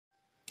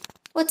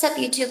What's up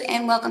YouTube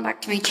and welcome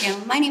back to my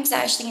channel. My name is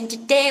Ashley and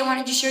today I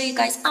wanted to show you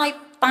guys I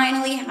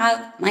finally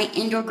have my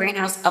indoor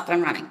greenhouse up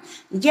and running.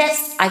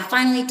 Yes, I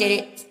finally did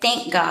it.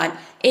 Thank God.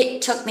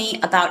 It took me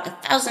about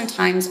 1,000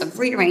 times of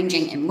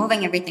rearranging and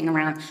moving everything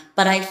around,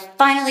 but I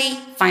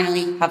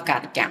finally have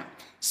got it down.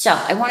 So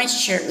I wanted to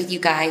share it with you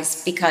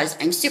guys because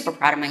I'm super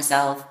proud of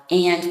myself,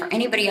 and for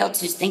anybody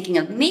else who's thinking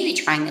of maybe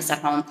trying this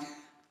at home,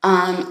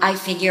 I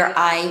figure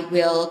I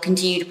will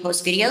continue to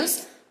post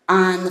videos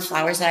on the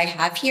flowers that I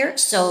have here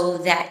so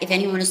that if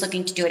anyone is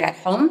looking to do it at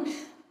home,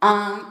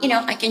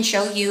 I can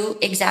show you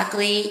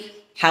exactly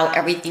how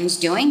everything's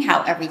doing,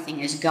 how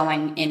everything is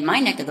going in my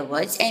neck of the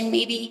woods, and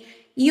maybe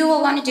you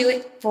will want to do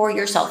it for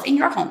yourself in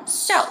your home.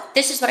 So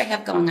this is what I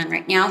have going on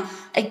right now.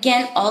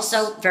 Again,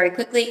 also very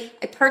quickly,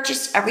 I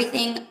purchased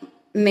everything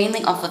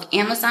mainly off of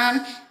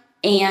Amazon,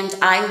 and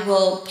I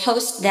will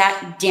post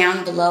that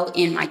down below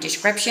in my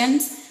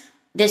descriptions.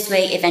 This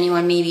way, if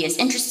anyone maybe is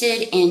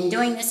interested in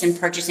doing this and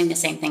purchasing the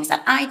same things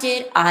that I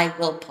did, I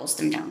will post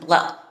them down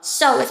below.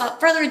 So without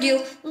further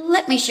ado,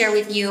 let me share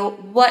with you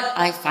what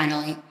I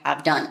finally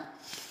have done.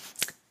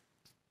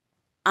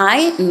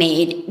 I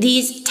made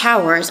these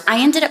towers. I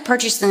ended up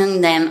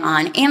purchasing them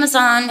on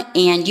Amazon,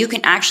 and you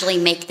can actually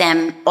make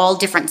them all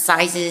different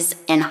sizes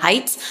and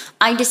heights.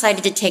 I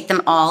decided to take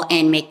them all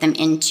and make them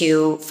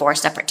into 4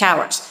 separate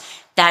towers.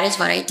 That is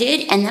what I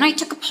did. And then I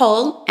took a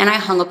pole and I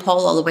hung a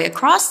pole all the way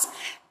across.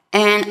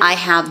 And I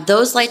have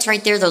those lights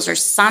right there. Those are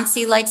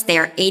celosia lights. They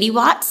are 80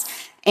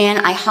 watts. And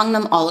I hung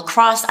them all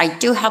across. I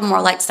do have more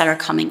lights that are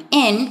coming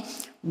in,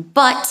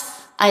 but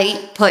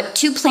I put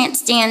 2 plant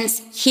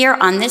stands here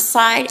on this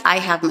side. I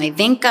have my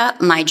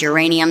vinca, my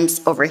geraniums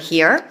over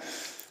here.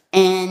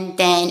 And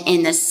then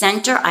in the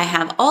center, I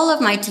have all of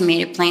my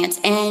tomato plants,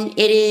 and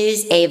it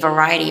is a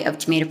variety of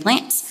tomato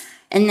plants.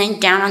 And then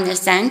down on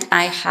this end,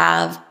 I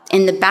have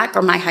in the back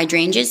are my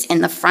hydrangeas.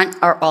 In the front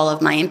are all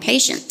of my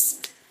impatients.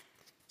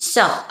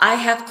 So I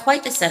have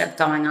quite the setup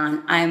going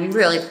on. I'm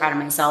really proud of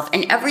myself,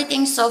 and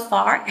everything so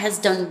far has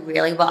done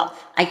really well.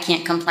 I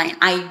can't complain.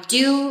 I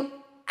do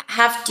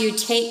have to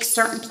take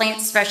certain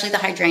plants, especially the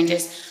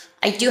hydrangeas.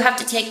 I do have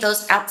to take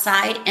those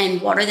outside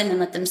and water them and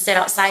let them sit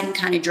outside and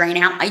kind of drain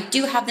out. I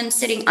do have them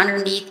sitting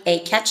underneath a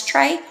catch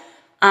tray.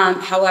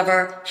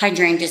 However,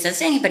 hydrangeas,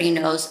 as anybody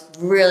knows,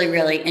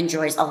 really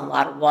enjoys a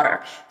lot of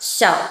water.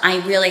 So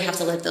I really have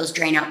to let those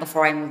drain out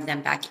before I move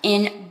them back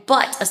in.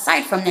 But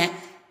aside from that,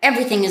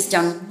 everything is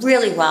done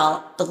really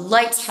well. The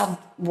lights have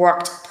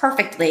worked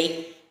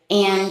perfectly.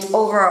 And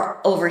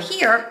over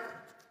here,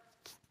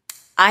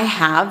 I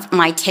have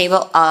my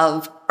table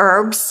of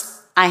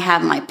herbs. I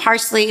have my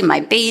parsley, my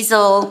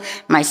basil,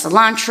 my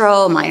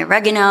cilantro, my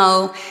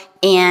oregano,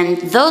 and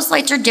those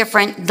lights are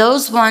different.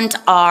 Those ones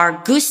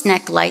are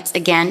gooseneck lights.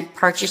 Again,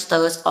 purchased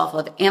those off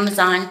of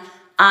Amazon.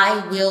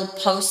 I will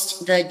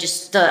post the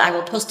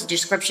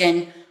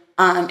description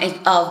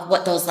of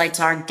what those lights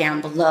are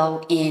down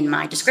below in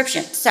my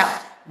description. So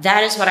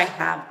that is what I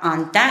have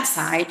on that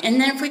side. And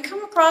then if we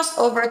come across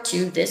over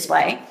to this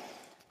way,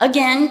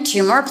 again,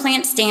 2 more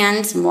plant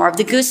stands, more of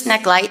the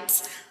gooseneck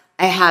lights.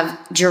 I have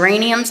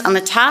geraniums on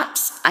the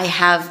tops. I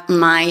have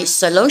my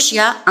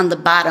celosia on the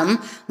bottom,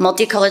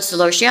 multicolored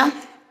celosia.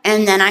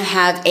 And then I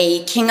have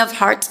a King of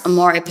Hearts,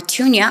 a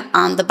petunia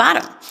on the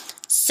bottom.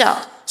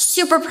 So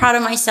super proud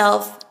of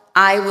myself.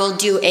 I will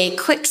do a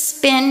quick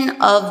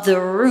spin of the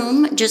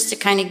room just to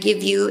kind of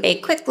give you a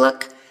quick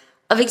look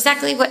of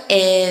exactly what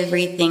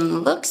everything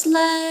looks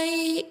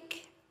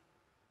like.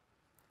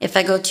 If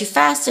I go too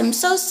fast, I'm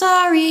so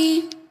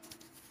sorry.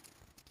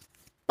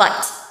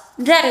 But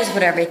that is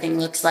what everything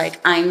looks like.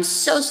 I'm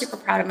so super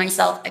proud of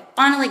myself. I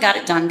finally got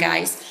it done,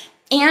 guys.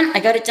 And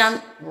I got it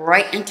done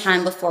right in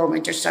time before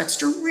winter starts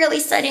to really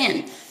set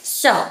in.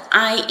 So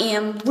I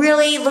am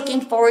really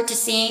looking forward to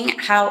seeing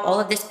how all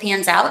of this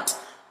pans out.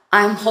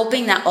 I'm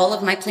hoping that all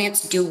of my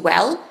plants do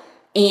well.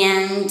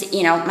 And,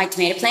 my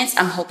tomato plants,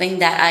 I'm hoping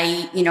that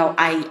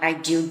I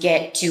do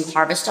get to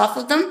harvest off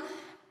of them.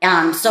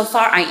 So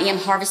far, I am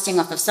harvesting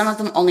off of some of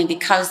them only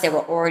because they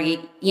were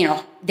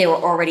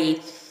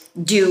already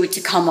due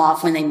to come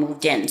off when they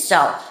moved in.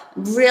 So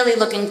really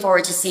looking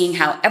forward to seeing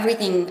how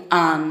everything,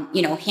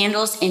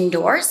 handles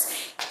indoors.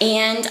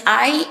 And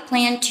I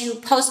plan to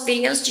post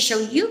videos to show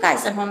you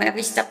guys at home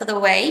every step of the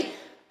way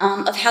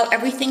of how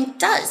everything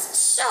does.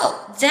 So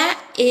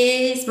that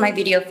is my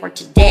video for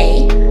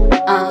today.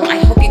 I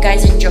hope you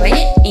guys enjoyed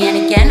it.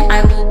 And again, I